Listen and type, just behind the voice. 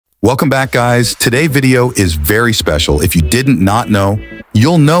Welcome back, guys. Today's video is very special. If you didn't not know,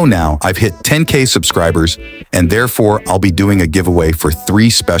 you'll know now. I've hit 10K subscribers, and therefore I'll be doing a giveaway for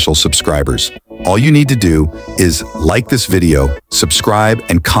 3 special subscribers. All you need to do is like this video, subscribe,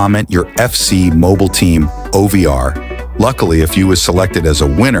 and comment your FC mobile team OVR. Luckily, if you was selected as a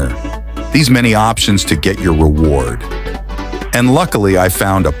winner, these many options to get your reward. And luckily, I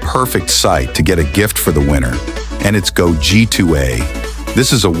found a perfect site to get a gift for the winner, and it's GoG2A.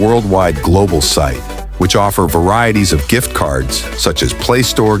 This is a worldwide global site which offer varieties of gift cards such as Play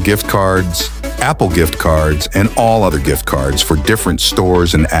Store gift cards, Apple gift cards, and all other gift cards for different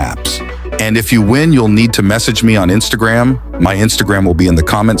stores and apps. And if you win, you'll need to message me on Instagram. My Instagram will be in the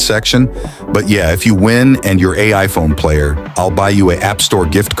comments section. But yeah, if you win and you're an iPhone player, I'll buy you an App Store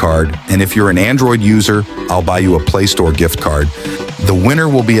gift card. And if you're an Android user, I'll buy you a Play Store gift card. The winner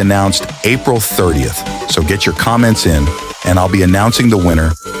will be announced April 30th. So get your comments in, and I'll be announcing the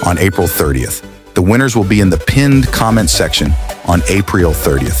winner on April 30th. The winners will be in the pinned comment section on April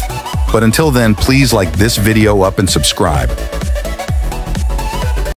 30th. But until then, please like this video up and subscribe.